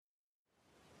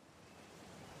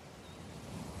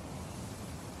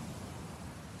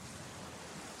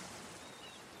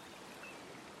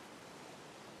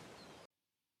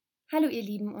Hallo ihr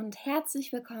Lieben und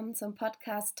herzlich willkommen zum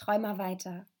Podcast Träumer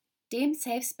weiter, dem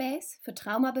Safe Space für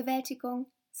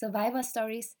Traumabewältigung, Survivor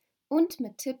Stories und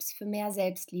mit Tipps für mehr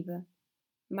Selbstliebe.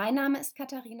 Mein Name ist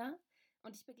Katharina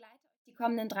und ich begleite euch die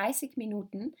kommenden 30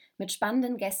 Minuten mit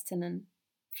spannenden Gästinnen.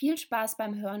 Viel Spaß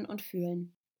beim Hören und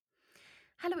Fühlen.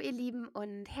 Hallo ihr Lieben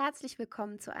und herzlich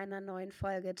willkommen zu einer neuen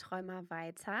Folge Träumer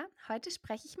weiter. Heute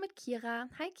spreche ich mit Kira.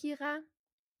 Hi Kira.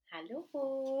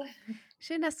 Hallo.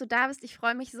 Schön, dass du da bist. Ich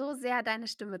freue mich so sehr, deine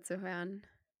Stimme zu hören.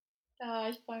 Ja,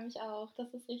 ich freue mich auch.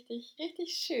 Das ist richtig,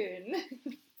 richtig schön.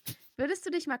 Würdest du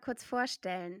dich mal kurz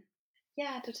vorstellen?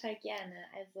 Ja, total gerne.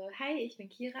 Also, hi, ich bin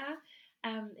Kira.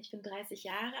 Ich bin 30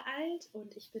 Jahre alt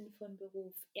und ich bin von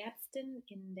Beruf Ärztin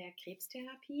in der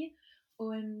Krebstherapie.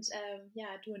 Und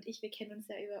ja, du und ich, wir kennen uns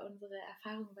ja über unsere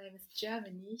Erfahrungen bei Miss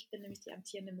Germany. Ich bin nämlich die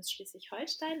amtierende Miss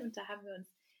Schleswig-Holstein und da haben wir uns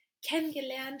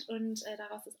kennengelernt und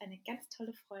daraus ist eine ganz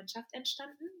tolle Freundschaft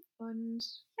entstanden. Und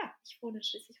ja, ich wohne in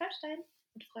Schleswig-Holstein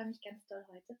und freue mich ganz doll,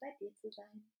 heute bei dir zu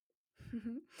sein.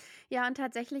 Mhm. Ja, und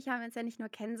tatsächlich haben wir uns ja nicht nur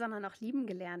kennen, sondern auch lieben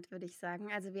gelernt, würde ich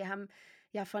sagen. Also, wir haben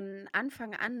ja von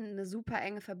Anfang an eine super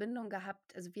enge Verbindung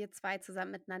gehabt. Also, wir 2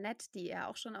 zusammen mit Nanette, die ihr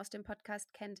auch schon aus dem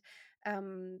Podcast kennt,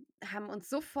 haben uns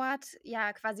sofort,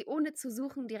 ja, quasi ohne zu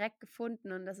suchen direkt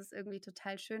gefunden. Und das ist irgendwie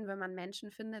total schön, wenn man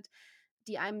Menschen findet,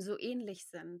 die einem so ähnlich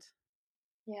sind.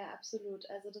 Ja, absolut.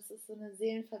 Also, das ist so eine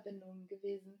Seelenverbindung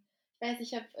gewesen. Ich weiß,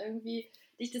 ich habe irgendwie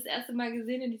dich das erste Mal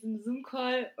gesehen in diesem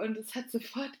Zoom-Call und es hat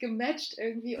sofort gematcht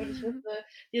irgendwie und ich wusste,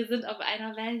 wir sind auf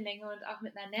einer Wellenlänge und auch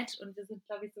mit Nanette und wir sind,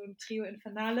 glaube ich, so 'n Trio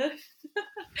Infernale.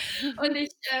 Und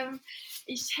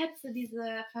ich schätze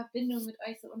diese Verbindung mit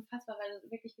euch so unfassbar,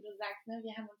 weil wirklich, wie du sagst, ne,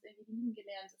 wir haben uns irgendwie lieben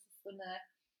gelernt. Das ist so eine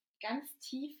ganz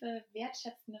tiefe,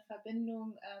 wertschätzende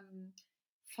Verbindung,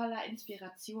 voller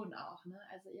Inspiration auch, ne?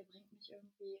 Also, ihr bringt mich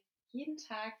irgendwie jeden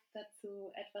Tag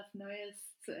dazu, etwas Neues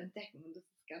zu entdecken und das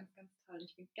ist ganz, ganz toll.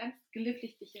 Ich bin ganz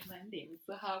glücklich, dich in meinem Leben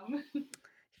zu haben.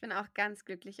 Ich bin auch ganz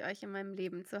glücklich, euch in meinem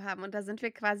Leben zu haben. Und da sind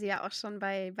wir quasi ja auch schon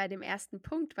bei dem ersten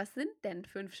Punkt. Was sind denn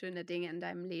 5 schöne Dinge in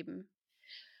deinem Leben?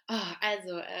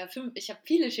 Also, 5 ich habe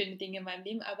viele schöne Dinge in meinem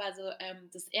Leben, aber so,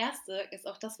 das erste ist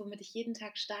auch das, womit ich jeden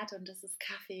Tag starte und das ist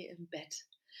Kaffee im Bett.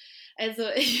 Also,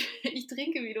 ich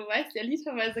trinke, wie du weißt, ja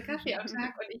literweise Kaffee am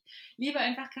Tag und ich liebe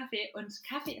einfach Kaffee und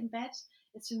Kaffee im Bett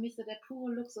ist für mich so der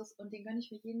pure Luxus und den gönne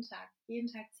ich mir jeden Tag. Jeden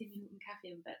Tag 10 Minuten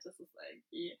Kaffee im Bett. Das ist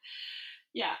irgendwie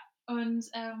ja. Und,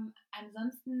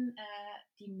 ansonsten,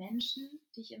 die Menschen,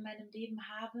 die ich in meinem Leben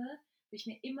habe, wo ich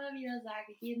mir immer wieder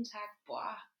sage, jeden Tag: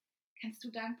 „Boah, kannst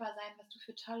du dankbar sein, was du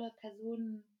für tolle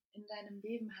Personen in deinem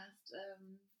Leben hast.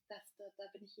 Da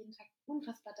bin ich jeden Tag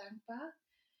unfassbar dankbar.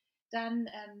 Dann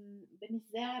bin ich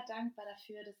sehr dankbar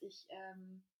dafür, dass ich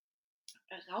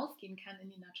rausgehen kann in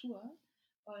die Natur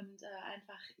und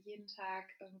einfach jeden Tag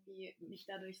irgendwie mich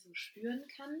dadurch so spüren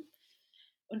kann.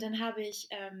 Und dann habe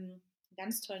ich einen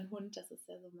ganz tollen Hund, das ist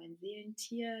ja so mein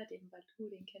Seelentier, den Batu,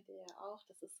 den kennt ihr ja auch.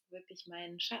 Das ist wirklich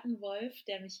mein Schattenwolf,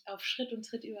 der mich auf Schritt und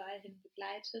Tritt überall hin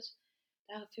begleitet.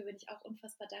 Dafür bin ich auch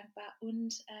unfassbar dankbar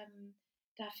und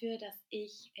dafür, dass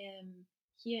ich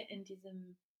hier in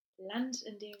diesem Land,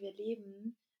 in dem wir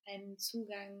leben, einen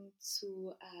Zugang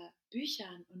zu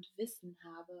Büchern und Wissen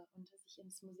habe und dass ich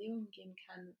ins Museum gehen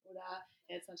kann oder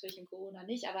ja, jetzt natürlich in Corona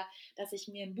nicht, aber dass ich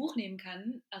mir ein Buch nehmen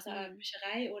kann aus der Mhm.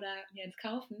 Bücherei oder mir eins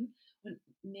kaufen und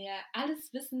mir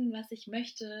alles Wissen, was ich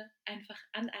möchte, einfach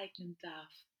aneignen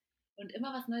darf und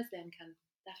immer was Neues lernen kann.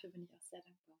 Dafür bin ich auch sehr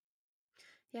dankbar.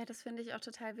 Ja, das finde ich auch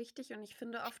total wichtig und ich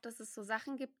finde oft, dass es so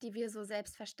Sachen gibt, die wir so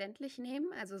selbstverständlich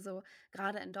nehmen. Also so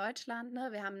gerade in Deutschland,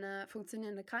 ne? Wir haben eine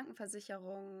funktionierende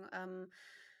Krankenversicherung,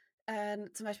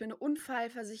 zum Beispiel eine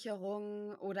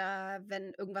Unfallversicherung oder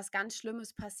wenn irgendwas ganz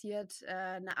Schlimmes passiert,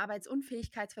 'ne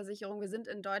Arbeitsunfähigkeitsversicherung. Wir sind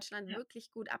in Deutschland Ja.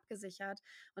 wirklich gut abgesichert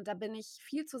und da bin ich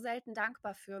viel zu selten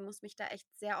dankbar für und muss mich da echt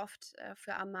sehr oft,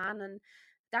 für ermahnen,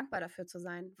 dankbar dafür zu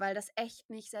sein, weil das echt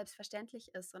nicht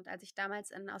selbstverständlich ist. Und als ich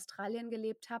damals in Australien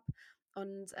gelebt habe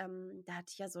und, da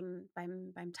hatte ich ja so 'n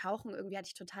beim Tauchen irgendwie hatte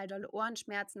ich total dolle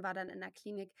Ohrenschmerzen, war dann in der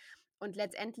Klinik und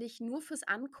letztendlich nur fürs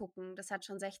Angucken, das hat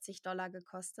schon 60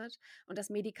 gekostet und das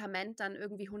Medikament dann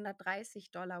irgendwie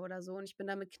 130 oder so. Und ich bin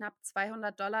da mit knapp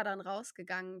 200 dann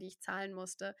rausgegangen, die ich zahlen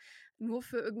musste, nur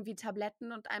für irgendwie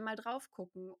Tabletten und einmal drauf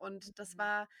gucken. Und das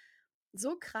war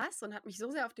so krass und hat mich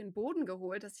so sehr auf den Boden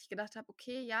geholt, dass ich gedacht habe: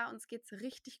 „Okay, ja, uns geht's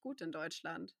richtig gut in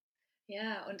Deutschland."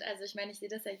 Ja, und also ich meine, ich sehe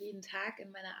das ja jeden Tag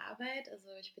in meiner Arbeit.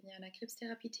 Also ich bin ja in der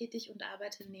Krebstherapie tätig und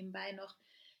arbeite nebenbei noch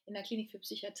in der Klinik für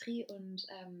Psychiatrie und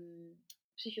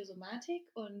Psychosomatik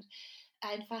und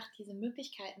einfach diese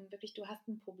Möglichkeiten, wirklich, du hast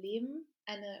ein Problem,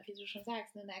 eine, wie du schon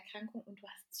sagst, ne, eine Erkrankung und du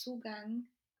hast Zugang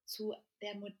zu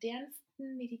der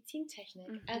modernsten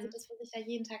Medizintechnik. Also Mhm. das, was ich da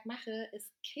jeden Tag mache,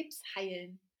 ist Krebs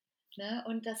heilen. Ne?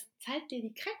 Und das zahlt dir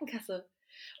die Krankenkasse.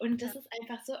 Und Ja. das ist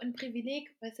einfach so ein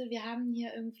Privileg. Weißt du, wir haben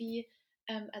hier irgendwie,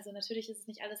 also natürlich ist es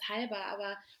nicht alles heilbar,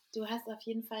 aber du hast auf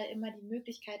jeden Fall immer die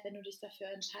Möglichkeit, wenn du dich dafür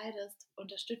entscheidest,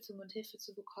 Unterstützung und Hilfe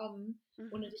zu bekommen,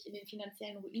 ohne Mhm. dich in den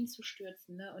finanziellen Ruin zu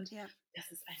stürzen. Ne? Und Ja.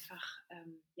 das ist einfach,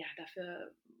 ja,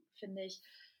 dafür finde ich,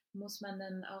 muss man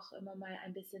dann auch immer mal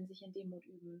ein bisschen sich in Demut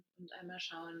üben und einmal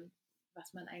schauen,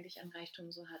 was man eigentlich an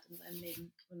Reichtum so hat in seinem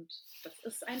Leben. Und das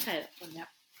ist ein Teil davon, ja.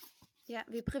 Ja,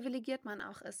 wie privilegiert man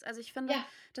auch ist. Also, ich finde,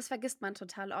 Ja, das vergisst man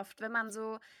total oft, wenn man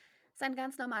so seinen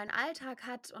ganz normalen Alltag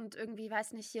hat und irgendwie,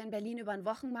 weiß nicht, hier in Berlin über 'n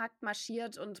Wochenmarkt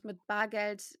marschiert und mit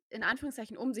Bargeld in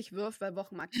Anführungszeichen um sich wirft, weil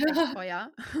Wochenmarkt ist echt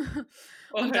teuer.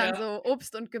 oh Und dann ja. so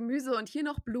Obst und Gemüse und hier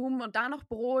noch Blumen und da noch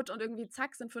Brot und irgendwie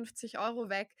zack sind 50 €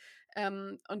 weg.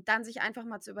 Und dann sich einfach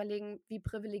mal zu überlegen: „Wie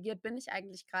privilegiert bin ich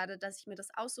eigentlich grade, dass ich mir das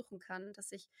aussuchen kann,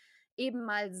 dass ich eben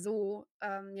mal so,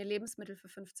 mir Lebensmittel für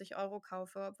 50 €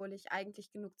 kaufe, obwohl ich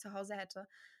eigentlich genug zu Hause hätte.“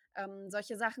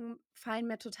 Solche Sachen fallen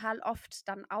mir total oft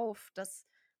dann auf, dass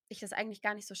ich das eigentlich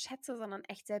gar nicht so schätze, sondern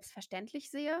echt selbstverständlich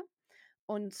sehe.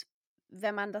 Und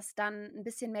wenn man das dann ein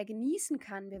bisschen mehr genießen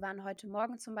kann, wir waren heute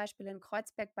Morgen zum Beispiel in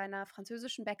Kreuzberg bei einer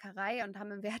französischen Bäckerei und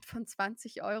haben im Wert von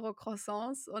 20 €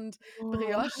 Croissants und Oh.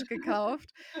 Brioche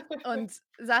gekauft und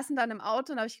saßen dann im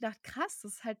Auto und da habe ich gedacht: „Krass,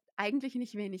 das ist halt eigentlich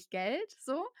nicht wenig Geld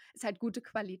so. Ist halt gute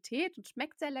Qualität und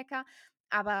schmeckt sehr lecker,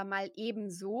 aber mal eben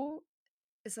so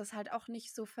ist das halt auch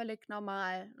nicht so völlig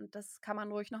normal und das kann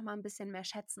man ruhig noch mal 'n bisschen mehr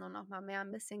schätzen und auch mal mehr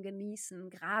 'n bisschen genießen,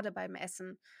 grade beim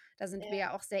Essen. Da sind wir Ja,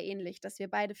 ja auch sehr ähnlich, dass wir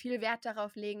beide viel Wert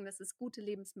darauf legen, dass es gute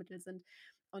Lebensmittel sind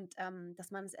und, dass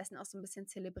man das Essen auch so 'n bisschen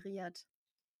zelebriert.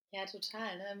 ja,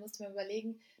 total. Ne? Da musst du mal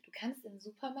überlegen, du kannst in den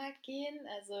Supermarkt gehen.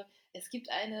 Also es gibt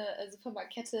eine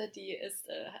Supermarktkette, die ist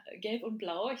gelb und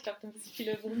blau. Ich glaube, dann wissen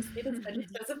viele, worum es geht. Das ist ein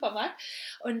Liebster Supermarkt.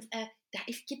 Und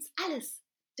gibt's alles.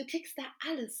 Du kriegst da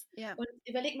alles. Ja. Und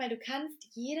überleg mal, du kannst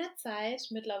jederzeit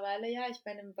mittlerweile, ja, ich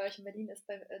meine, bei euch in Berlin ist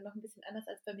noch ein bisschen anders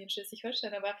als bei mir in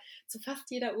Schleswig-Holstein, aber zu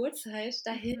fast jeder Uhrzeit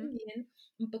dahin Mhm. gehen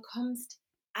und bekommst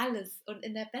alles und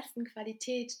in der besten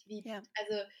Qualität, Ja.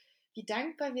 wie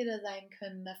dankbar wir da sein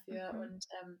können dafür. Mhm. Und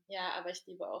ja, aber ich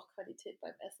liebe auch Qualität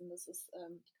beim Essen.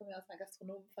 Ich komme ja aus einer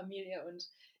Gastronomenfamilie und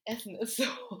Essen ist so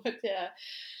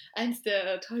eins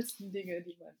der tollsten Dinge,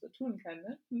 die man so tun kann.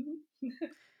 Ne? Mhm.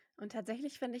 Und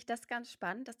tatsächlich finde ich das ganz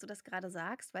spannend, dass du das grade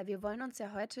sagst, weil wir wollen uns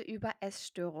ja heute über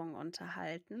Essstörungen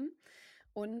unterhalten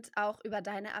und auch über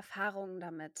deine Erfahrungen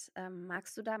damit.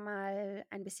 Magst du da mal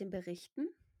ein bisschen berichten?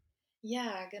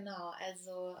 Ja, genau.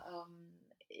 Also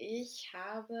ich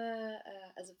habe,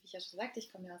 also wie ich ja schon sagte,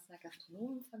 ich komme ja aus einer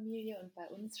Gastronomenfamilie und bei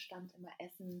uns stand immer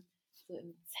Essen so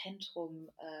im Zentrum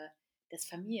des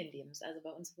Familienlebens. Also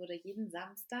bei uns wurde jeden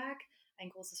Samstag ein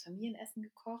großes Familienessen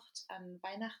gekocht. An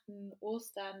Weihnachten,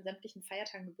 Ostern, sämtlichen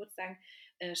Feiertagen, Geburtstagen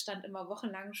stand immer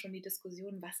wochenlang schon die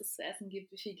Diskussion, was es zu essen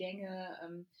gibt, wie viele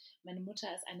Gänge. Meine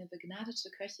Mutter ist eine begnadete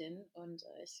Köchin und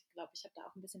ich glaube, ich habe da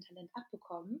auch ein bisschen Talent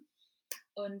abbekommen.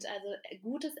 Und also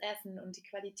gutes Essen und die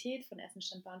Qualität von Essen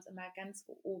stand bei uns immer ganz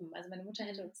oben. Also meine Mutter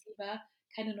hätte Mhm. uns lieber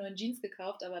keine neuen Jeans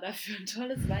gekauft, aber dafür ein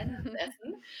tolles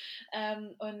Weihnachtsessen.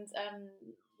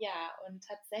 Ja, und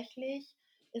tatsächlich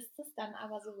ist es dann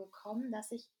aber so gekommen,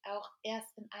 dass ich auch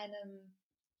erst in einem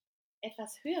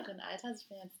etwas höheren Alter, also ich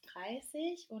bin jetzt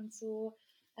 30 und so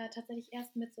tatsächlich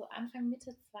erst mit so Anfang,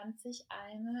 Mitte 20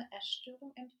 eine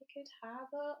Essstörung entwickelt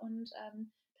habe und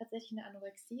tatsächlich eine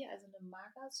Anorexie, also eine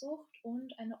Magersucht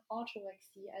und eine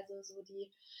Orthorexie, also so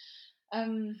die,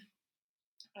 ähm,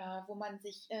 wo man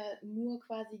sich nur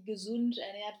quasi gesund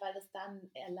ernährt, weil es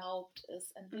dann erlaubt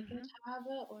ist, entwickelt Mhm.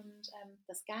 habe und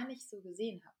das gar nicht so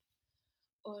gesehen habe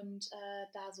und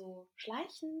da so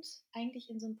schleichend eigentlich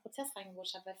in so einen Prozess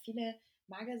reingerutscht habe, weil viele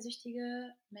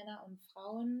magersüchtige Männer und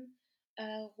Frauen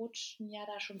rutschen ja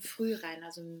da schon früh rein,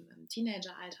 also im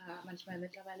Teenageralter, manchmal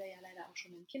mittlerweile ja leider auch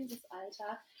schon im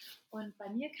Kindesalter. Und bei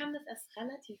mir kam das erst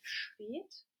relativ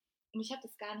spät und ich habe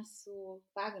das gar nicht so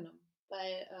wahrgenommen,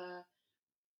 weil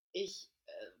ich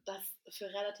das für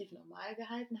relativ normal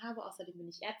gehalten habe. Außerdem bin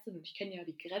ich Ärztin und ich kenne ja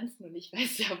die Grenzen und ich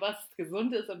weiß ja, was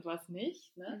gesund ist und was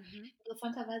nicht. Ne? Mhm.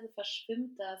 Interessanterweise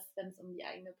verschwimmt das, wenn es um die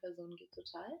eigene Person geht,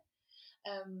 total.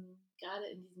 Gerade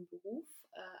in diesem Beruf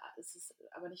ist es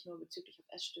aber nicht nur bezüglich auf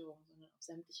Essstörungen, sondern auf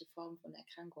sämtliche Formen von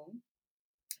Erkrankungen.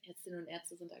 Ärztinnen und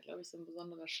Ärzte sind da, glaube ich, so ein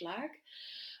besonderer Schlag.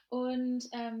 Und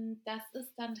das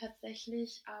ist dann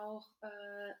tatsächlich auch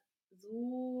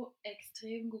so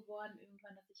extrem geworden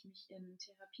irgendwann, dass ich mich in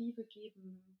Therapie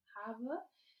begeben habe.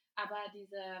 Aber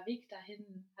dieser Weg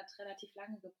dahin hat relativ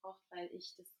lange gebraucht, weil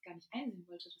ich das gar nicht einsehen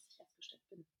wollte, dass ich essgestört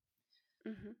bin.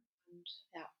 Mhm. Und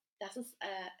ja, das ist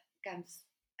ganz,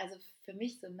 also für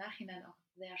mich so im Nachhinein auch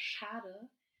sehr schade,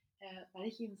 weil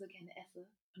ich eben so gerne esse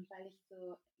und weil ich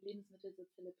so Lebensmittel so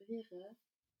zelebriere,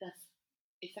 dass,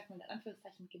 ich sag mal in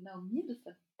Anführungszeichen, genau mir das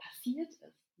dann passiert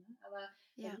ist. Ne? Aber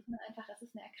da Ja. sieht man einfach, es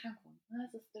ist eine Erkrankung. Ne?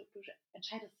 Du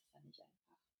entscheidest es ja nicht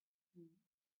einfach. Hm.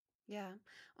 Ja.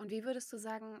 Und wie würdest du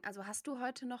sagen, also hast du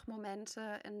heute noch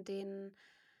Momente, in denen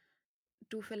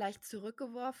du vielleicht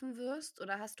zurückgeworfen wirst?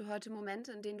 Oder hast du heute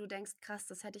Momente, in denen du denkst: „Krass,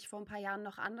 das hätte ich vor ein paar Jahren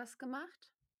noch anders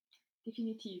gemacht?“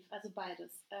 Definitiv, also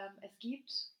beides. Es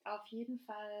gibt auf jeden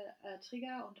Fall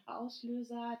Trigger und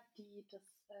Auslöser, die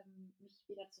mich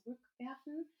wieder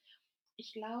zurückwerfen.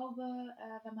 Ich glaube,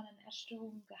 wenn man eine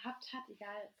Essstörung gehabt hat,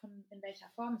 egal von in welcher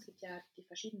Form, es gibt ja die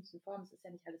verschiedensten Formen, es ist ja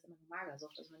nicht alles immer nur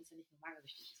Magersucht, also man ist ja nicht nur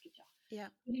magersüchtig, es gibt ja auch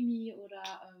Ja. Bulimie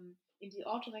oder in die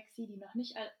Orthorexie, die noch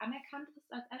nicht anerkannt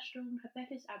ist als Essstörung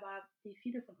tatsächlich, aber die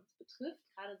viele von uns betrifft,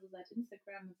 gerade so seit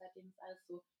Instagram und seitdem es alles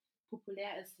so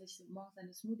populär ist, sich so morgens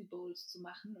eine Smoothie Bowls zu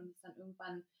machen und es dann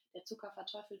irgendwann der Zucker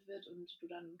verteufelt wird und du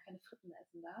dann keine Fritten mehr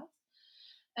essen darfst.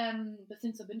 Bis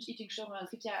hin zur Binge-Eating-Störung. Also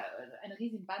es gibt ja eine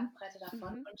riesige Bandbreite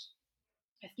davon Mhm. und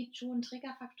es gibt schon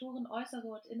Triggerfaktoren, äußere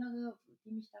und innere,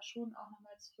 die mich da schon auch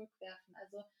nochmal zurückwerfen.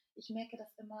 Also ich merke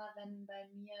das immer, wenn bei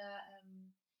mir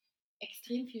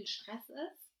extrem viel Stress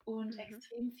ist und Mhm.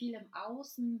 extrem viel im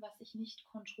Außen, was ich nicht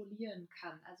kontrollieren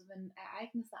kann. Also wenn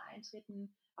Ereignisse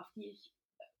eintreten, auf die ich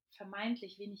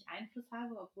vermeintlich wenig Einfluss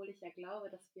habe, obwohl ich ja glaube,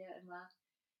 dass wir immer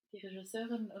die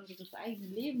Regisseurin unseres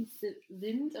eigenen Lebens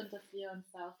sind und dass wir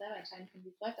uns da auch selber entscheiden können, wie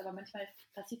es läuft. Aber manchmal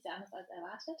passiert es ja anders als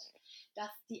erwartet,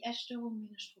 dass die Essstörung mir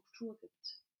eine Struktur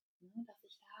gibt. Ne? Dass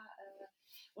ich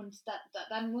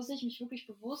dann muss ich mich wirklich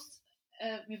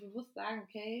mir bewusst sagen,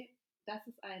 okay, das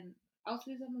ist ein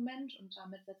Auslösermoment und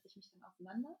damit setze ich mich dann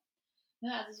auseinander.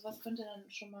 Ne, also sowas könnte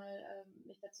dann schon mal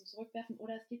mich dazu zurückwerfen.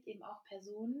 Oder es gibt eben auch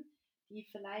Personen, die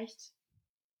vielleicht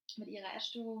mit ihrer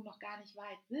Essstörung noch gar nicht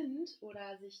weit sind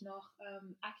oder sich noch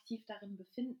aktiv darin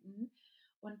befinden.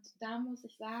 Und da muss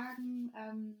ich sagen,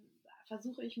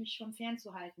 versuche ich mich schon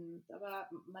fernzuhalten. Aber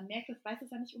man merkt es, weiß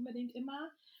es ja nicht unbedingt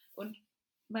immer. Und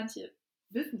manche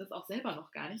wissen das auch selber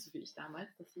noch gar nicht, so wie ich damals,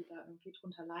 dass sie da irgendwie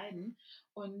drunter leiden.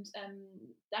 Und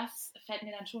das fällt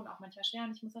mir dann schon auch manchmal schwer.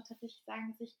 Und ich muss auch tatsächlich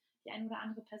sagen, dass ich die eine oder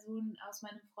andere Person aus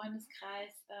meinem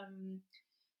Freundeskreis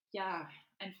ja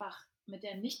einfach mit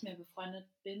der nicht mehr befreundet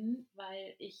bin,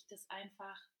 weil ich das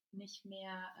einfach nicht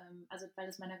mehr, also weil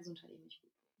es meiner Gesundheit eben nicht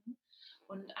gut tut. Ne?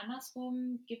 Und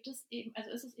andersrum gibt es eben, also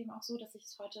ist es eben auch so, dass ich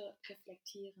es heute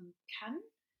reflektieren kann,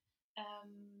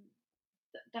 ähm,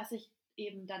 dass ich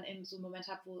eben dann eben so einen Moment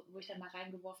habe, wo ich dann mal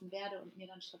reingeworfen werde und mir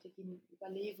dann Strategien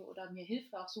überlege oder mir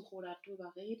Hilfe auch suche oder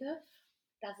drüber rede,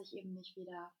 dass ich eben nicht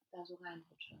wieder da so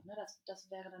reinrutsche. Ne? Das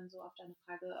wäre dann so auf deine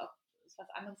Frage, ob es was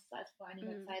anderes ist als vor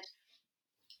einiger Mhm. Zeit,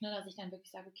 ne, dass ich dann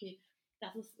wirklich sage, okay,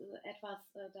 das ist etwas,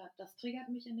 das triggert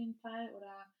mich in dem Fall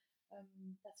oder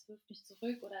das wirft mich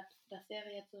zurück oder das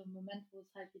wäre jetzt so ein Moment, wo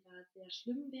es halt wieder sehr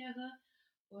schlimm wäre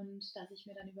und dass ich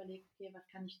mir dann überlege, okay, was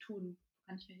kann ich tun? Wo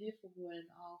kann ich mir Hilfe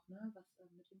holen auch? Ne?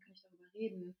 Mit wem kann ich darüber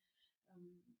reden?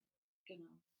 Ähm,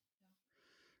 genau.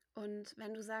 Und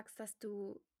wenn du sagst, dass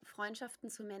du Freundschaften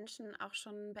zu Menschen auch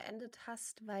schon beendet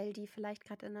hast, weil die vielleicht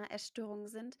gerade in 'ner Essstörung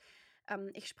sind,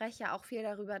 ich spreche ja auch viel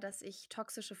darüber, dass ich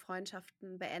toxische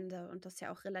Freundschaften beende und das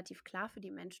ja auch relativ klar für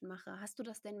die Menschen mache. Hast du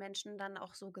das den Menschen dann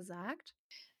auch so gesagt?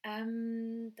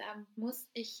 Da muss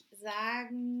ich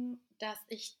sagen, dass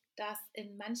ich das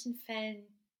in manchen Fällen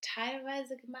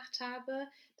teilweise gemacht habe,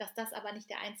 dass das aber nicht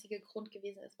der einzige Grund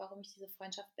gewesen ist, warum ich diese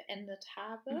Freundschaft beendet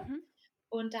habe. Mhm.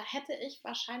 Und da hätte ich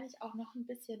wahrscheinlich auch noch ein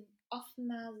bisschen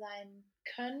offener sein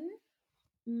können.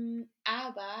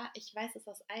 Aber ich weiß es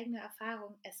aus eigener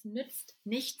Erfahrung, es nützt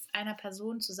nichts, einer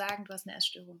Person zu sagen, du hast eine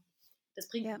Essstörung. Das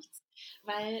bringt Ja. nichts.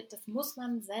 Weil das muss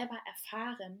man selber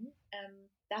erfahren,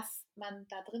 dass man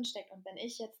da drin steckt. Und wenn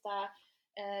ich jetzt da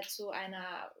zu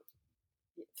einer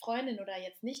Freundin oder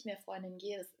jetzt nicht mehr Freundin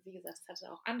gehe, das, wie gesagt, das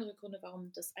hatte auch andere Gründe,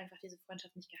 warum das einfach diese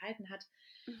Freundschaft nicht gehalten hat,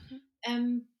 Mhm.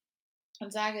 ähm,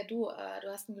 und sage, du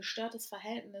hast ein gestörtes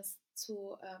Verhältnis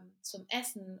zum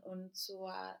Essen und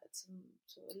zur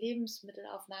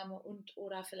Lebensmittelaufnahme und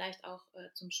oder vielleicht auch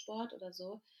zum Sport oder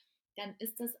so, dann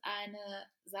ist das eine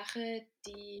Sache,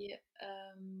 die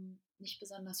nicht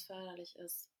besonders förderlich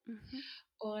ist. Mhm.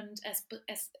 Und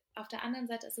auf der anderen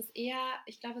Seite ist es eher,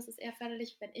 ich glaube, es ist eher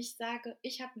förderlich, wenn ich sage,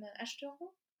 ich habe eine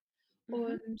Essstörung Mhm.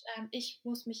 und ich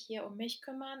muss mich hier um mich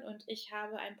kümmern und ich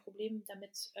habe ein Problem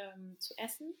damit zu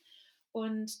essen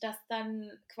und das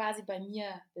dann quasi bei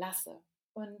mir lasse.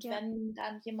 Und Ja. wenn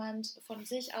dann jemand von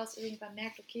sich aus irgendwann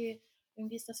merkt, okay,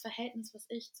 irgendwie ist das Verhältnis, was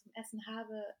ich zum Essen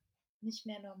habe, nicht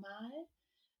mehr normal,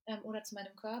 oder zu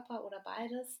meinem Körper oder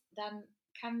beides, dann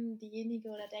kann diejenige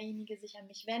oder derjenige sich an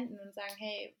mich wenden und sagen,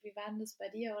 hey, wie war denn das bei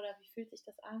dir oder wie fühlt sich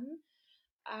das an?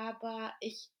 Aber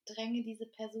ich dränge diese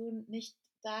Person nicht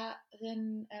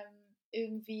darin,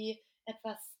 irgendwie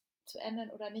etwas zu ändern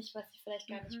oder nicht, was sie vielleicht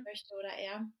gar nicht Mhm. möchte oder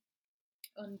er.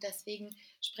 Und deswegen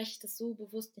spreche ich das so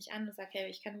bewusst nicht an und sage, hey,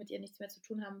 ich kann mit dir nichts mehr zu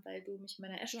tun haben, weil du mich in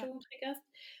meiner Ja, Essstörung triggerst,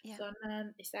 ja.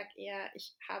 sondern ich sage eher,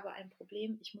 ich habe ein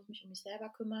Problem, ich muss mich um mich selber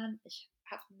kümmern, ich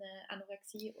habe eine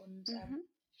Anorexie und Mhm.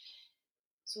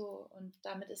 so, und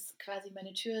damit ist quasi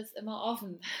meine Tür ist immer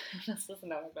offen. Das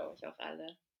wissen aber, glaube ich, auch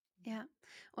alle. Ja.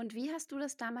 Und wie hast du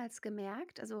das damals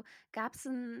gemerkt? Also, gab's so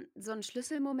 'n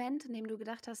Schlüsselmoment, in dem du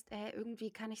gedacht hast: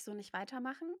 irgendwie kann ich so nicht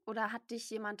weitermachen?“ Oder hat dich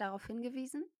jemand darauf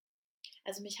hingewiesen?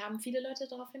 Also mich haben viele Leute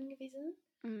darauf hingewiesen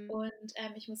Mhm. und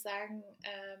ich muss sagen,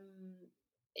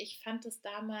 ich fand es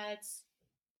damals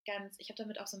ich habe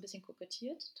damit auch so ein bisschen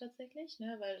kokettiert tatsächlich,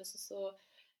 ne, weil das ist so,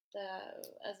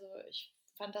 also ich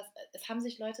fand das, es haben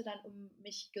sich Leute dann um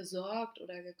mich gesorgt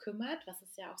oder gekümmert, was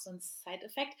ist ja auch so ein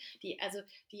Side-Effekt. Also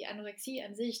die Anorexie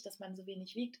an sich, dass man so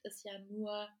wenig wiegt, ist ja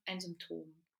nur ein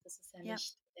Symptom. Das ist ja Ja,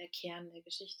 nicht der Kern der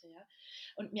Geschichte, ja.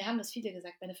 Und mir haben das viele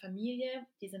gesagt. Meine Familie,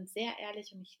 die sind sehr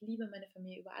ehrlich und ich liebe meine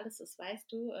Familie über alles, das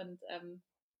weißt du. Und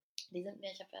die sind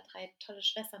mir, ich habe ja 3 tolle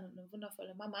Schwestern und eine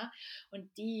wundervolle Mama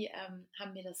und die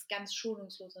haben mir das ganz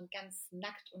schonungslos und ganz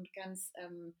nackt und ganz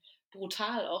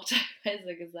brutal auch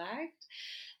teilweise gesagt.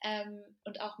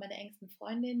 Und auch meine engsten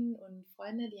Freundinnen und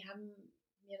Freunde, die haben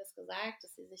mir das gesagt,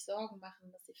 dass sie sich Sorgen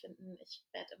machen, dass sie finden, ich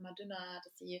werde immer dünner,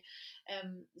 dass sie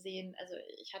sehen, also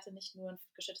ich hatte nicht nur ein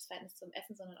gestörtes Verhältnis zum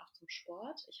Essen, sondern auch zum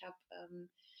Sport. Ich habe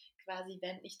quasi,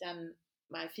 wenn ich dann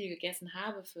mal viel gegessen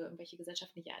habe für irgendwelche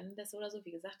gesellschaftliche Anlässe oder so,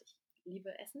 wie gesagt, ich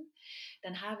liebe Essen,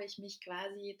 dann habe ich mich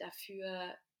quasi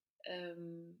dafür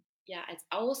ja als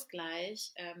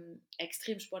Ausgleich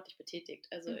extrem sportlich betätigt.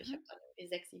 Also ich mhm. habe dann irgendwie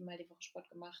 6, 7 Mal die Woche Sport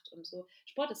gemacht und so.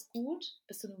 Sport ist gut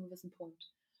bis zu einem gewissen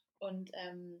Punkt. Und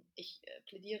ich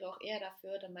plädiere auch eher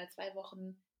dafür, dann mal 2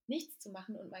 Wochen nichts zu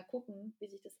machen und mal gucken, wie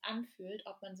sich das anfühlt,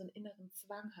 ob man so einen inneren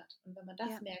Zwang hat. Und wenn man das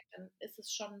Ja, merkt, dann ist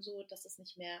es schon so, dass es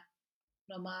nicht mehr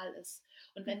normal ist.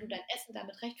 Und wenn du mhm. dein Essen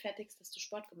damit rechtfertigst, dass du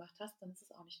Sport gemacht hast, dann ist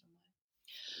es auch nicht normal.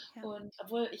 Ja, Und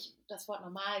obwohl ich das Wort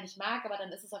normal nicht mag, aber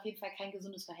dann ist es auf jeden Fall kein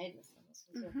gesundes Verhältnis.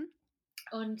 So. mhm.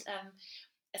 Und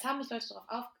es haben mich Leute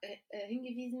darauf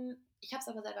hingewiesen, ich habe es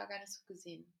aber selber gar nicht so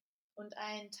gesehen. Und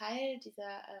ein Teil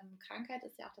dieser Krankheit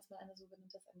ist ja auch, dass man eine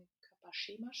sogenannte eine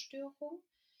Körperschemastörung,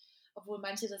 obwohl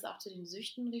manche das auch zu den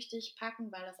Süchten richtig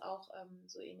packen, weil das auch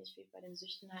so ähnlich wie bei den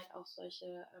Süchten halt auch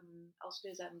solche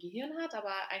Auslöser im Gehirn hat.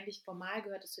 Aber eigentlich formal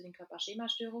gehört es zu den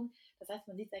Körperschemastörungen. Das heißt,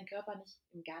 man sieht seinen Körper nicht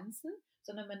im Ganzen,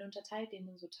 sondern man unterteilt den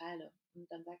in so Teile.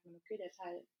 Und dann sagt man, okay, der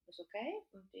Teil ist okay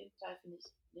und den Teil finde ich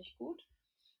nicht gut.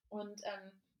 Und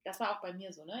das war auch bei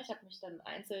mir so, ne? Ich habe mich dann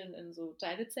einzeln in so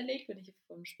Teile zerlegt, wenn ich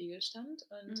vor dem Spiegel stand.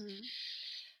 Und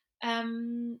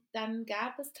Mhm. dann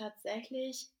gab es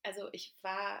tatsächlich, also ich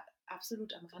war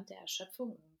absolut am Rand der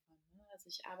Erschöpfung irgendwann. Ne? Also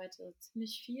ich arbeite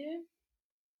ziemlich viel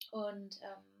und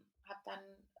habe dann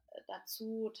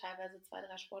dazu teilweise 2,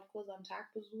 3 Sportkurse am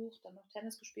Tag besucht, dann noch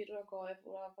Tennis gespielt oder Golf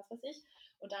oder was weiß ich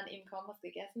und dann eben kaum was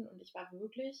gegessen und ich war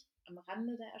wirklich am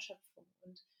Rande der Erschöpfung.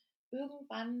 Und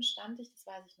irgendwann stand ich, das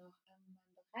weiß ich noch, in meinem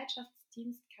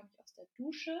Bereitschaftsdienst kam ich aus der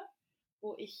Dusche,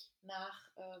 wo ich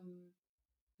nach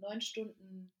 9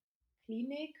 Stunden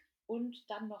Klinik und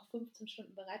dann noch 15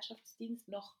 Stunden Bereitschaftsdienst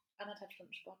noch 1,5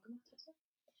 Stunden Sport gemacht hatte.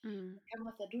 Mhm. Ich kam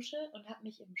aus der Dusche und habe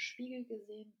mich im Spiegel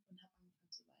gesehen und habe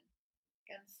angefangen zu weinen.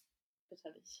 Ganz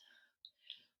bitterlich.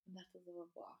 Und dachte so,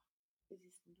 boah, wie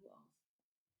siehst denn du aus?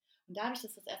 Und da habe ich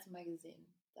das erste Mal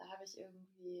gesehen. Da habe ich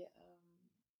irgendwie,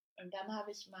 und dann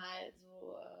habe ich mal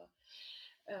so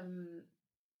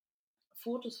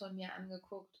Fotos von mir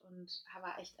angeguckt und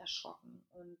war echt erschrocken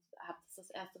und habe das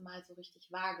erste Mal so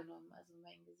richtig wahrgenommen. Also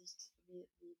mein Gesicht, wie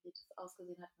das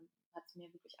ausgesehen hat, man hat es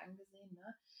mir wirklich angesehen.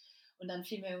 Ne? Und dann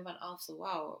fiel mir irgendwann auf, so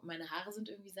wow, meine Haare sind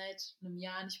irgendwie seit einem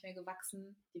Jahr nicht mehr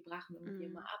gewachsen, die brachen irgendwie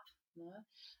immer Mhm. ab. Ne?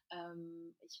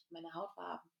 Meine Haut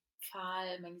war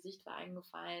fahl, mein Gesicht war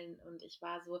eingefallen und ich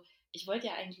war so, ich wollte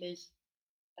ja eigentlich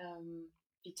ähm,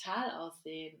 vital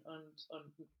aussehen und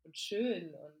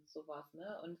schön und sowas.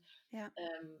 Ne? Und Ja,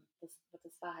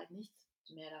 das war halt nichts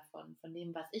mehr davon, von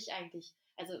dem, was ich eigentlich,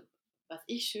 also was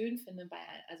ich schön finde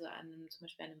also zum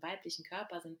Beispiel an einem weiblichen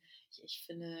Körper sind, ich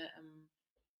finde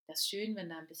das schön, wenn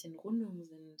da ein bisschen Rundungen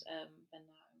sind, wenn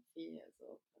da irgendwie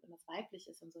so, wenn das weiblich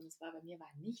ist und so. Und das war bei mir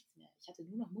war nichts mehr. Ich hatte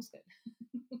nur noch Muskeln.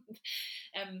 Und,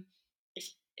 ähm,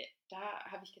 da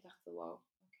habe ich gedacht, so wow,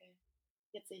 okay,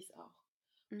 jetzt sehe ich es auch.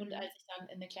 Und mhm. als ich dann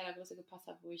in eine Kleidergröße gepasst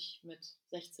habe, wo ich mit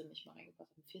 16 nicht mal reingepasst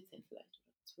habe, mit 14 vielleicht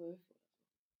oder 12 oder so,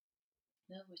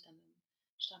 ne, wo ich dann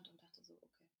stand und dachte so,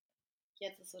 okay,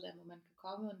 jetzt ist so der Moment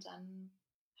gekommen und dann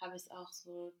habe ich es auch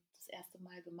so das erste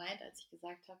Mal gemeint, als ich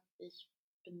gesagt habe, ich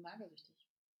bin magersüchtig.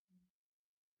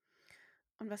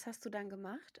 Und was hast du dann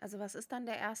gemacht? Also, was ist dann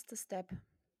der erste Step?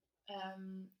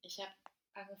 Ich habe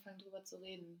angefangen drüber zu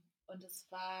reden und es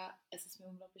ist mir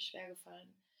unglaublich schwer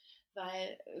gefallen,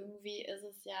 weil irgendwie ist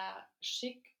es ja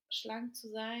schick, schlank zu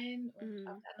sein und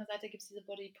auf Mhm. der anderen Seite gibt es diese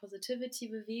Body Positivity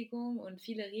Bewegung und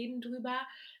viele reden drüber,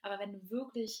 aber wenn du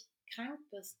wirklich krank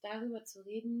bist, darüber zu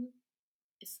reden,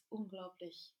 ist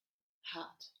unglaublich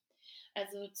hart.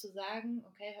 Also zu sagen,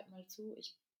 okay, hört mal zu,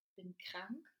 ich bin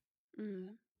krank,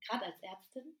 Mhm. gerade als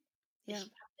Ärztin, Ja. ich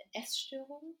habe eine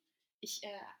Essstörung, ich,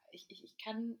 äh, ich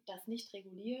kann das nicht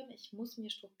regulieren, ich muss mir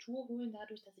Struktur holen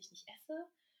dadurch, dass ich nicht esse.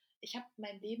 Ich habe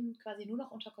mein Leben quasi nur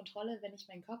noch unter Kontrolle, wenn ich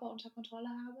meinen Körper unter Kontrolle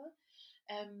habe.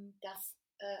 Das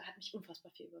hat mich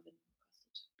unfassbar viel Überwindung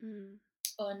gekostet. Mhm.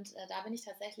 Und da bin ich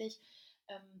tatsächlich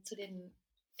zu den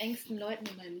engsten Leuten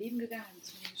in meinem Leben gegangen, also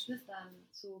zu meinen Geschwistern,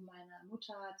 zu meiner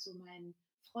Mutter, zu meinen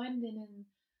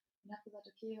Freundinnen und habe gesagt,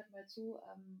 okay, hört mal zu,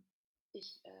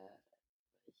 ich, äh,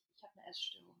 ich habe eine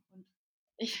Essstörung. Und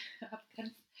ich habe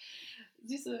ganz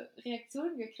süße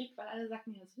Reaktionen gekriegt, weil alle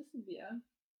sagten, ja, das wissen wir.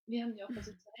 Wir haben dir auch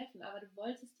versucht zu helfen, aber du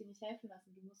wolltest dir nicht helfen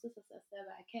lassen. Du musstest das erst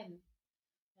selber erkennen.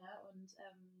 Ja, und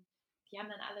die haben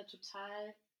dann alle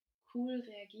total cool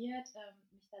reagiert,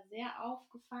 mich da sehr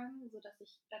aufgefangen, sodass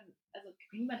ich dann, also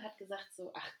niemand hat gesagt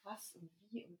so, ach was und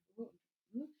wie und wo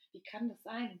und wie kann das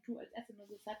sein und du als Ärztin und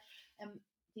so, ähm,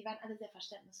 die waren alle sehr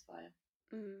verständnisvoll.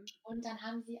 Mhm. Und dann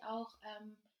haben sie auch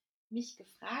mich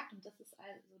gefragt, und das ist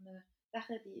also eine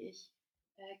Sache, die ich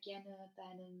gerne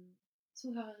deinen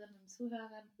Zuhörerinnen und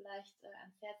Zuhörern vielleicht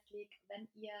ans Herz lege, wenn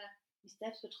ihr nicht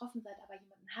selbst betroffen seid, aber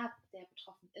jemanden habt, der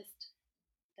betroffen ist,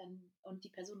 dann, und die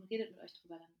Person redet mit euch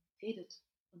drüber, dann redet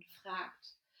und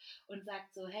fragt und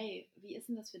sagt so, hey, wie ist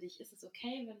denn das für dich? Ist es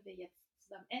okay, wenn wir jetzt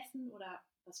zusammen essen oder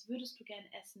was würdest du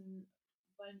gerne essen?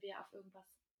 Wollen wir auf irgendwas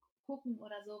gucken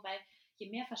oder so? Weil je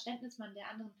mehr Verständnis man der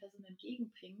anderen Person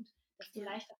entgegenbringt, desto Ja.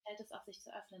 leichter fällt es auch, sich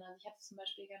zu öffnen. Also ich hatte zum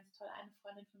Beispiel ganz toll eine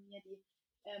Freundin von mir, die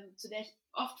zu der ich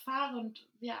oft fahre und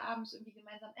wir abends irgendwie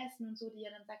gemeinsam essen und so, die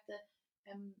ja dann sagte,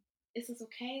 ähm, ist es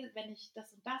okay, wenn ich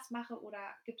das und das mache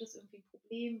oder gibt es irgendwie ein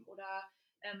Problem oder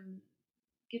ähm,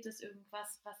 gibt es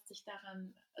irgendwas, was sich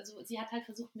daran, also sie hat halt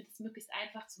versucht, mir das möglichst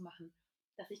einfach zu machen,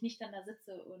 dass ich nicht dann da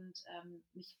sitze und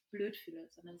mich blöd fühle,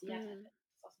 sondern sie hat halt Mhm. das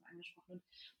offen angesprochen. Und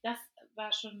das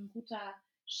war schon ein guter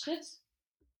Schritt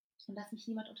und dass mich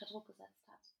niemand unter Druck gesetzt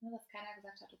hat. Ne? Dass keiner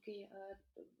gesagt hat, okay,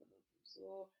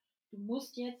 so, du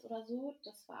musst jetzt oder so,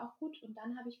 das war auch gut. Und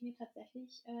dann habe ich mir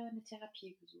tatsächlich eine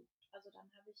Therapie gesucht. Also dann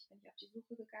bin ich auf die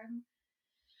Suche gegangen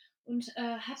und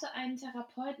hatte einen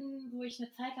Therapeuten, wo ich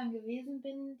eine Zeit lang gewesen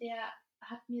bin, der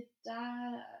hat mir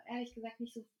da ehrlich gesagt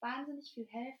nicht so wahnsinnig viel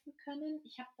helfen können.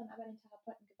 Ich habe dann aber den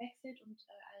Therapeuten gewechselt und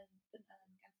bin an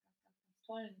einen ganz, ganz, ganz, ganz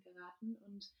tollen geraten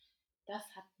und das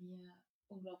hat mir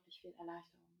unglaublich viel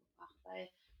Erleichterung gebracht, weil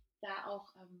da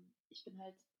auch, ich bin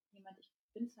halt jemand, ich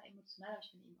bin zwar emotional, aber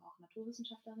ich bin eben auch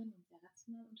Naturwissenschaftlerin und sehr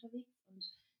rational unterwegs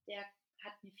und der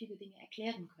hat mir viele Dinge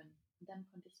erklären können und dann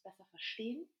konnte ich es besser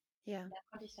verstehen Ja. und dann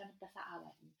konnte ich damit besser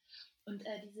arbeiten. Und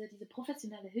diese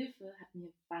professionelle Hilfe hat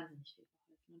mir wahnsinnig viel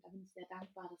geholfen. Und da bin ich sehr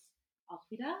dankbar, dass auch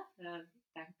wieder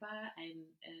dankbar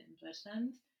in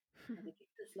Deutschland, da gibt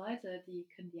es Leute, die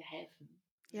können dir helfen.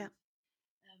 Und, Ja.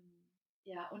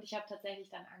 ja, und ich habe tatsächlich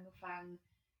dann angefangen,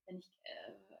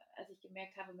 als ich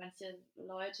gemerkt habe, manche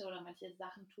Leute oder manche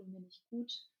Sachen tun mir nicht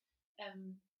gut,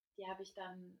 die habe ich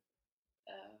dann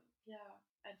ja,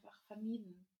 einfach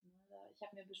vermieden. Ne? Ich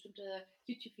habe mir bestimmte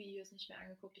YouTube-Videos nicht mehr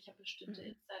angeguckt, ich habe bestimmte Mhm.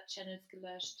 Insta-Channels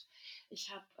gelöscht, ich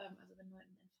habe, also bin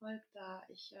Leuten entfolgt da,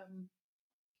 ich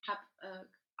habe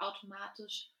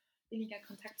automatisch weniger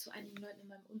Kontakt zu einigen Leuten in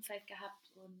meinem Umfeld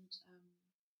gehabt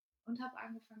und habe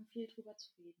angefangen, viel drüber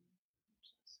zu reden.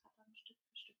 Und das hat dann Stück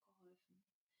für Stück geholfen.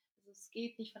 Also es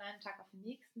geht nicht von einem Tag auf den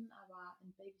nächsten, aber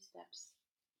in Baby Steps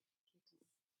geht es.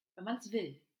 Wenn man es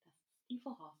will, das ist die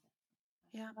Voraussetzung.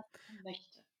 Wenn Ja. man was machen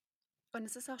möchte. Und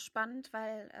es ist auch spannend,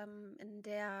 weil, in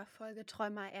der Folge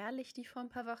 „Träum mal ehrlich“, die vor ein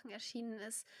paar Wochen erschienen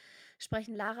ist,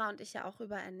 sprechen Lara und ich ja auch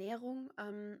über Ernährung,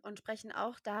 und sprechen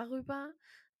auch darüber,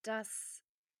 dass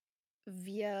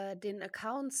wir den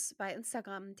Accounts bei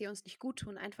Instagram, die uns nicht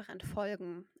guttun, einfach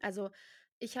entfolgen. Also,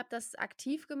 ich habe das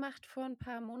aktiv gemacht vor ein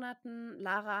paar Monaten.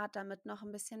 Lara hat damit noch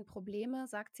ein bisschen Probleme,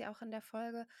 sagt sie auch in der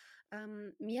Folge.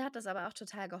 Mir hat das aber auch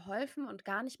total geholfen und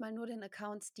gar nicht mal nur den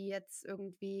Accounts, die jetzt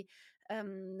irgendwie,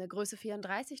 'ne Größe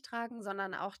 34 tragen,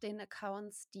 sondern auch den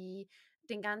Accounts, die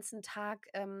den ganzen Tag,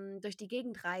 durch die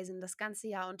Gegend reisen, das ganze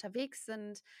Jahr unterwegs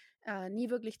sind, nie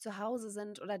wirklich zu Hause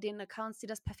sind oder den Accounts, die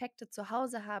das perfekte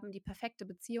Zuhause haben, die perfekte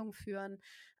Beziehung führen.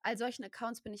 All solchen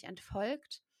Accounts bin ich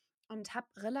entfolgt und habe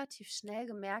relativ schnell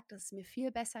gemerkt, dass es mir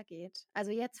viel besser geht.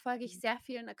 Also jetzt folge ich sehr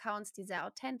vielen Accounts, die sehr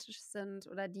authentisch sind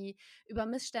oder die über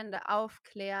Missstände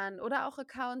aufklären oder auch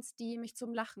Accounts, die mich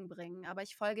zum Lachen bringen. Aber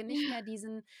ich folge nicht mehr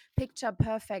diesen Picture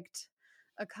Perfect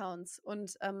Accounts.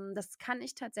 Und das kann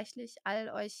ich tatsächlich all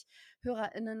euch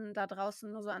HörerInnen da draußen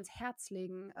nur so ans Herz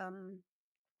legen.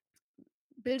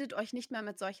 Bildet euch nicht mehr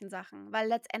mit solchen Sachen, weil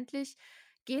letztendlich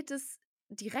geht es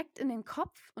direkt in den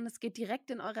Kopf und es geht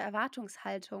direkt in eure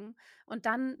Erwartungshaltung. Und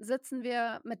dann sitzen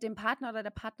wir mit dem Partner oder der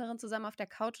Partnerin zusammen auf der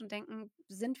Couch und denken,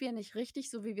 sind wir nicht richtig,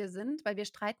 so wie wir sind? Weil wir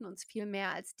streiten uns viel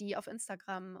mehr als die auf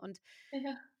Instagram. Und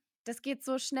Ja. das geht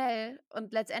so schnell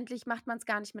und letztendlich macht man es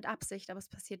gar nicht mit Absicht, aber es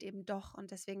passiert eben doch. Und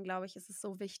deswegen glaube ich, ist es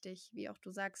so wichtig, wie auch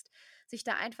du sagst, sich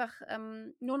da einfach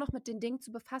nur noch mit den Dingen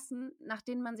zu befassen, nach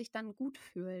denen man sich dann gut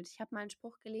fühlt. Ich habe mal einen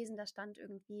Spruch gelesen, da stand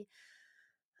irgendwie,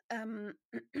 ähm,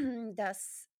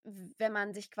 dass wenn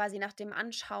man sich quasi nach dem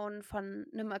Anschauen von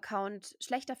einem Account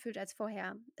schlechter fühlt als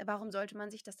vorher, warum sollte man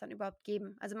sich das dann überhaupt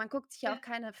geben? Also man guckt sich ja auch Ja.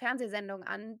 keine Fernsehsendung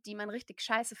an, die man richtig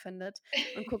scheiße findet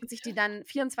und guckt sich die dann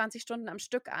 24 Stunden am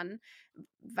Stück an,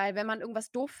 weil wenn man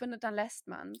irgendwas doof findet, dann lässt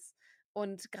man es.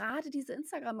 Und gerade diese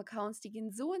Instagram-Accounts, die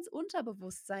gehen so ins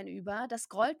Unterbewusstsein über, da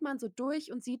scrollt man so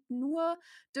durch und sieht nur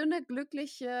dünne,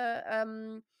 glückliche,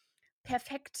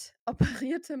 perfekt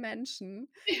operierte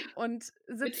Menschen und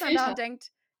Mit sitzt dann da Filter. und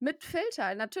denkt mit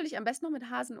Filter, natürlich am besten noch mit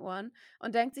Hasenohren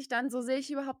und denkt sich dann: „So sehe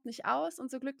ich überhaupt nicht aus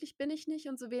und so glücklich bin ich nicht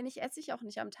und so wenig esse ich auch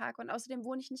nicht am Tag und außerdem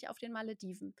wohne ich nicht auf den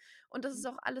Malediven.“ Und das ist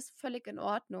auch alles völlig in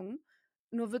Ordnung,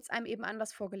 nur wird es einem eben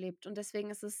anders vorgelebt und deswegen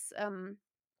ist es,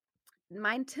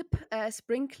 mein Tipp,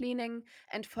 Spring Cleaning,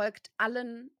 entfolgt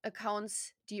allen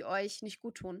Accounts, die euch nicht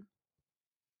gut tun.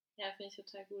 Ja, finde ich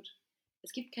total gut.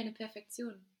 Es gibt keine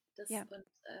Perfektion. Ja,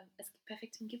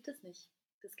 Perfektion gibt es nicht.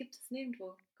 Das gibt es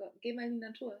nirgendwo. Geh mal in die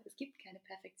Natur. Es gibt keine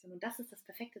Perfektion. Und das ist das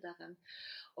Perfekte daran.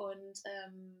 Und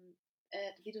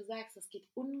wie du sagst, es geht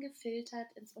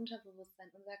ungefiltert ins Unterbewusstsein.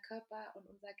 Unser Körper und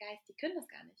unser Geist, die können das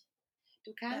gar nicht.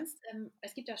 Du ja, kannst,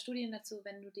 es gibt auch Studien dazu,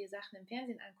 wenn du dir Sachen im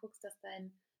Fernsehen anguckst, dass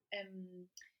ähm,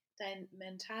 dein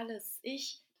mentales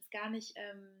Ich das gar nicht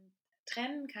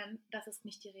trennen kann, dass es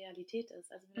nicht die Realität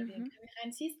ist. Also wenn du dir einen mhm, Krimi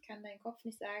reinziehst, kann dein Kopf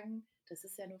nicht sagen, das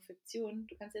ist ja nur Fiktion.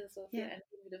 Du kannst dir das so viel ja,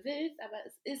 einreden, wie du willst, aber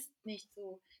es ist nicht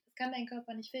so. Das kann dein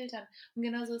Körper nicht filtern. Und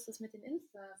genauso ist es mit den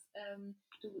Instas.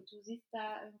 Du siehst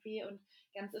da irgendwie, und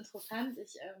ganz interessant,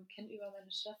 ich kenne über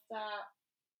meine Schwester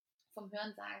vom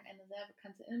Hörensagen eine sehr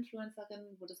bekannte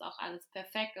Influencerin, wo das auch alles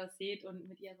perfekt aussieht und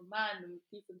mit ihrem Mann und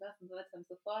dies und das und so weiter und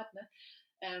so fort, ne?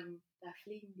 Da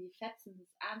fliegen die Fetzen,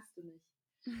 das ahnst du nicht.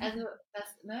 Also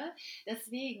das, ne?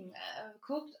 Deswegen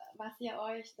guckt, was ihr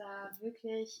euch da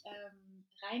wirklich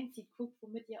reinzieht, guckt,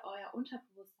 womit ihr euer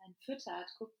Unterbewusstsein füttert,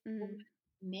 guckt, womit mhm,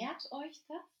 nährt euch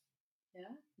das,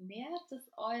 ja? Nährt es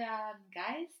euren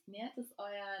Geist, nährt es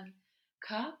euren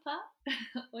Körper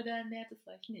oder nährt es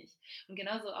euch nicht? Und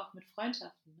genauso auch mit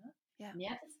Freundschaften. Ne? ja,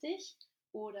 Nährt es dich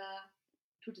oder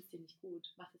tut es dir nicht gut?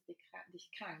 Macht es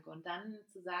dich krank? Und dann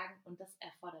zu sagen, und das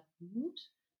erfordert Mut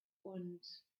und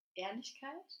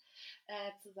Ehrlichkeit,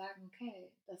 zu sagen,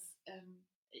 okay,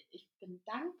 ich bin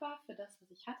dankbar für das,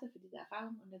 was ich hatte, für diese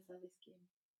Erfahrung und jetzt soll ich es gehen.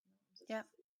 Und das ja,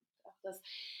 ist auch das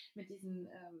mit diesen,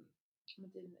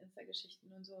 mit den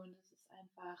Insta-Geschichten und so. Und das ist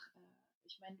einfach,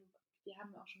 ich meine, wir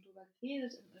haben auch schon drüber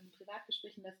geredet in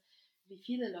Privatgesprächen, dass wie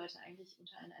viele Leute eigentlich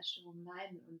unter einer Essstörung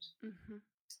leiden und mhm.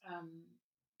 ähm,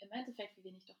 im Endeffekt, wie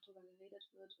wenig doch drüber geredet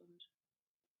wird. Und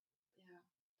ja,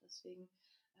 deswegen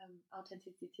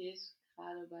Authentizität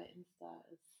gerade bei Insta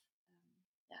ist,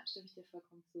 ja, stimme ich dir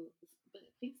vollkommen zu.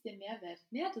 Es bringt dir Mehrwert.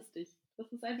 Nährt es dich?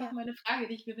 Das ist einfach Ja, meine Frage,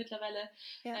 die ich mir mittlerweile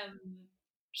ja, ähm,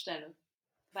 stelle.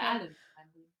 Bei voll. allem in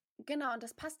meinem Leben. Genau, und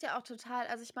das passt ja auch total.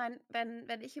 Also ich meine,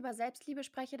 wenn ich über Selbstliebe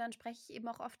spreche, dann spreche ich eben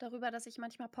auch oft darüber, dass ich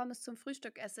manchmal Pommes zum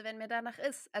Frühstück esse, wenn mir danach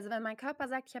ist. Also wenn mein Körper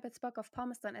sagt, ich habe jetzt Bock auf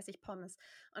Pommes, dann esse ich Pommes.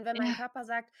 Und wenn mein Ja. Körper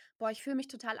sagt, boah, ich fühle mich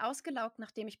total ausgelaugt,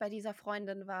 nachdem ich bei dieser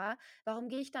Freundin war, warum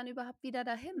gehe ich dann überhaupt wieder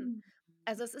dahin? Mhm.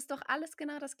 Also es ist doch alles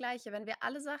genau das Gleiche. Wenn wir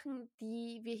alle Sachen,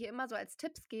 die wir hier immer so als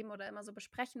Tipps geben oder immer so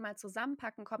besprechen, mal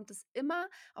zusammenpacken, kommt es immer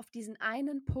auf diesen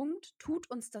einen Punkt, tut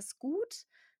uns das gut?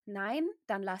 Nein,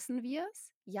 dann lassen wir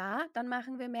es. Ja, dann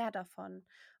machen wir mehr davon.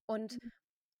 Und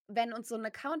wenn uns so ein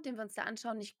Account, den wir uns da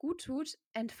anschauen, nicht gut tut,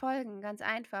 entfolgen, ganz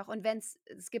einfach. Und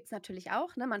es gibt's natürlich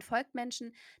auch, ne? Man folgt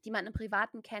Menschen, die man im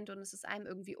Privaten kennt und es ist einem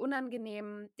irgendwie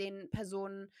unangenehm, den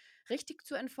Personen richtig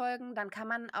zu entfolgen, dann kann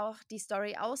man auch die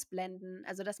Story ausblenden.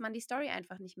 Also, dass man die Story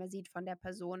einfach nicht mehr sieht von der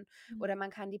Person oder Mhm. man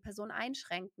kann die Person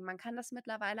einschränken. Man kann das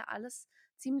mittlerweile alles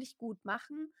ziemlich gut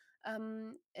machen.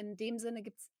 In dem Sinne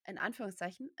gibt's in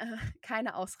Anführungszeichen,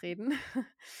 keine Ausreden,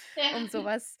 Ja. um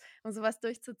sowas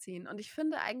durchzuziehen. Und ich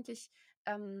finde eigentlich,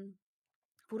 ähm,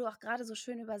 wo du auch gerade so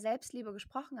schön über Selbstliebe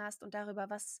gesprochen hast und darüber,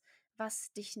 was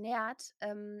dich nährt,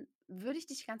 würde ich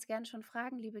dich ganz gerne schon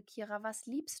fragen, liebe Kira, was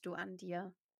liebst du an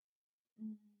dir?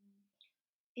 Hm,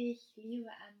 ich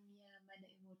liebe an mir meine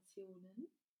Emotionen.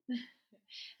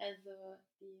 Also,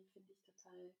 die finde ich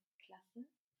total klasse.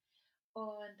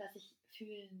 Und dass ich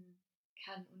fühlen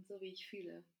kann und so, wie ich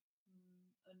fühle.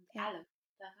 Und Ja, alles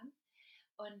daran.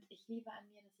 Und ich liebe an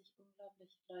mir, dass ich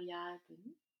unglaublich loyal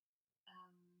bin.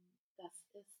 Das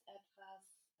ist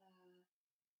etwas,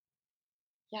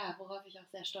 ja, worauf ich auch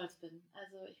sehr stolz bin.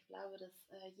 Also ich glaube, dass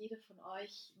jede von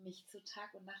euch mich zu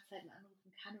Tag- und Nachtzeiten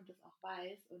anrufen kann und das auch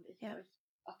weiß und ich ja. euch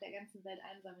auf der ganzen Welt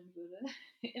einsammeln würde.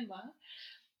 Immer.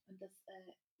 Und das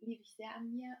liebe ich sehr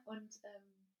an mir. Und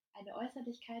eine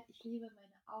Äußerlichkeit, ich liebe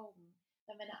meine Augen,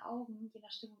 weil meine Augen je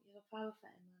nach Stimmung ihre Farbe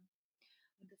verändern.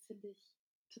 Und das finde ich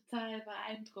total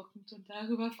beeindruckend und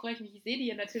darüber freue ich mich. Ich sehe die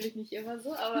ja natürlich nicht immer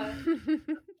so, aber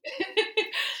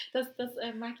das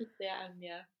mag ich sehr an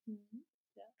mir. Mhm.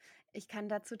 Ja. Ich kann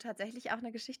dazu tatsächlich auch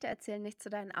eine Geschichte erzählen, nicht zu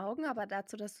deinen Augen, aber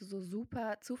dazu, dass du so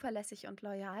super zuverlässig und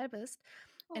loyal bist.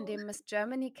 In Oh. dem Miss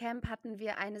Germany Camp hatten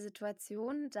wir eine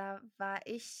Situation, da war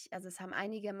ich, also es haben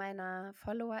einige meiner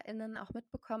FollowerInnen auch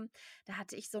mitbekommen, da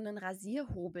hatte ich so einen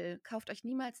Rasierhobel. Kauft euch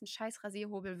niemals einen scheiß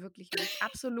Rasierhobel, wirklich nicht.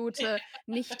 Absolute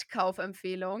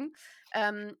Nicht-Kaufempfehlung.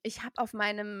 Ich habe auf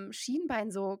meinem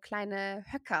Schienbein so kleine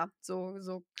Höcker,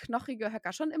 so knochige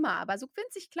Höcker, schon immer, aber so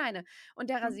winzig kleine. Und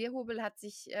der Rasierhobel hat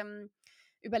sich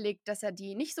überlegt, dass er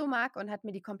die nicht so mag und hat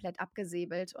mir die komplett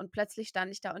abgesäbelt. Und plötzlich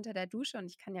stand ich da unter der Dusche und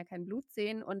ich kann ja kein Blut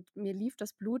sehen und mir lief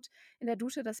das Blut in der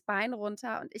Dusche das Bein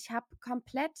runter und ich habe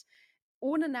komplett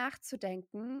ohne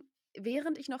nachzudenken,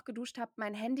 während ich noch geduscht habe,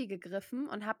 mein Handy gegriffen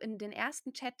und habe in den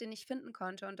ersten Chat, den ich finden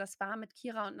konnte, und das war mit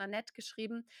Kira und Nanette,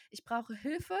 geschrieben: Ich brauche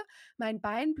Hilfe, mein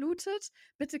Bein blutet,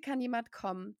 bitte kann jemand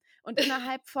kommen. Und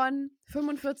innerhalb von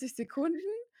 45 Sekunden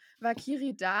war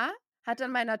Kiri da, hat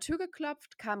an meiner Tür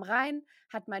geklopft, kam rein,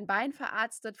 hat mein Bein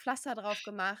verarztet, Pflaster drauf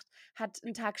gemacht, hat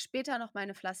einen Tag später noch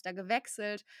meine Pflaster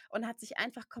gewechselt und hat sich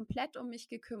einfach komplett um mich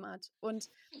gekümmert. Und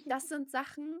das sind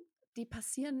Sachen, die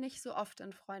passieren nicht so oft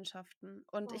in Freundschaften.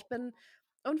 Und ich Oh, bin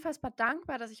unfassbar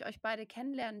dankbar, dass ich euch beide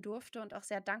kennenlernen durfte und auch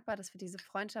sehr dankbar, dass wir diese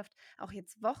Freundschaft auch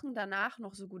jetzt Wochen danach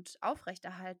noch so gut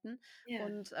aufrechterhalten. ja.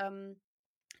 Und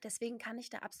deswegen kann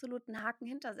ich da absolut einen Haken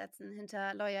hintersetzen,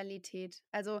 hinter Loyalität.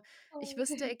 Also ich Oh.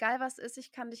 wüsste, egal was ist,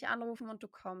 ich kann dich anrufen und du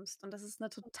kommst. Und das ist eine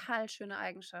total schöne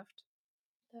Eigenschaft.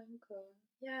 Danke.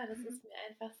 Ja, das ist mir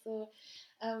einfach so,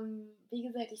 wie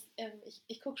gesagt,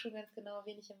 ich gucke schon ganz genau,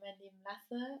 wen ich in mein Leben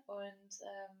lasse und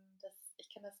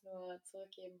ich kann das nur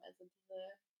zurückgeben. Also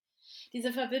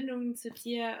diese Verbindung zu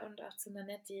dir und auch zu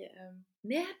Nanette, die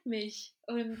nährt mich.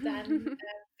 Und dann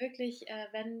wirklich,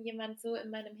 wenn jemand so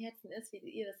in meinem Herzen ist, wie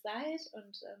ihr das seid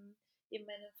und eben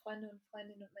meine Freunde und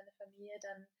Freundinnen und meine Familie,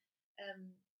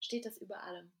 dann steht das über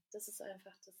allem. Das ist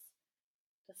einfach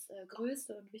das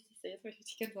Größte und Wichtigste, jetzt möchte ich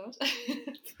richtig Gänsehaut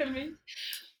für mich.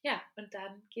 Ja, und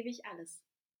dann gebe ich alles.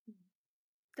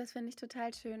 Das finde ich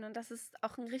total schön und das ist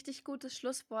auch ein richtig gutes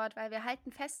Schlusswort, weil wir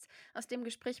halten fest aus dem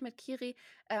Gespräch mit Kiri,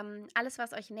 alles,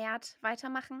 was euch nährt,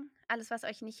 weitermachen, alles, was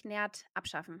euch nicht nährt,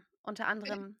 abschaffen. Unter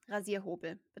anderem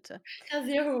Rasierhobel, bitte.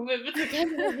 Rasierhobel, bitte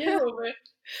kein Rasierhobel.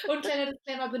 Und kleiner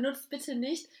Disclaimer, benutzt bitte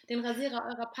nicht den Rasierer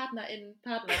eurer PartnerInnen,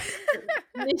 Partner.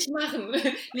 Nicht machen.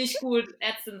 Nicht gut.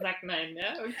 Ärztin sagt nein,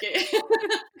 ja? Okay.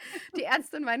 Die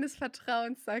Ärztin meines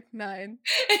Vertrauens sagt nein.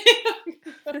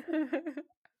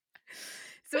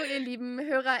 So, ihr lieben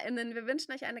HörerInnen, wir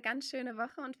wünschen euch eine ganz schöne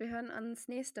Woche und wir hören uns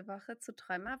nächste Woche zu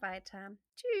Träumer weiter.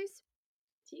 Tschüss!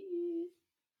 Tschüss.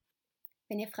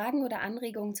 Wenn ihr Fragen oder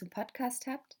Anregungen zum Podcast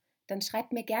habt, dann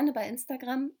schreibt mir gerne bei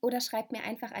Instagram oder schreibt mir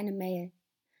einfach eine Mail.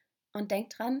 Und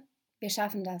denkt dran, wir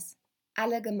schaffen das.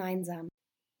 Alle gemeinsam.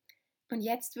 Und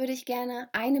jetzt würde ich gerne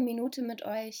eine Minute mit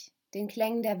euch den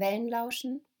Klängen der Wellen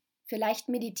lauschen, vielleicht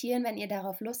meditieren, wenn ihr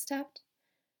darauf Lust habt,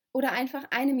 oder einfach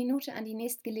eine Minute an die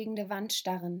nächstgelegene Wand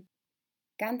starren,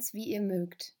 ganz wie ihr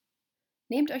mögt.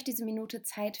 Nehmt euch diese Minute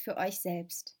Zeit für euch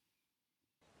selbst.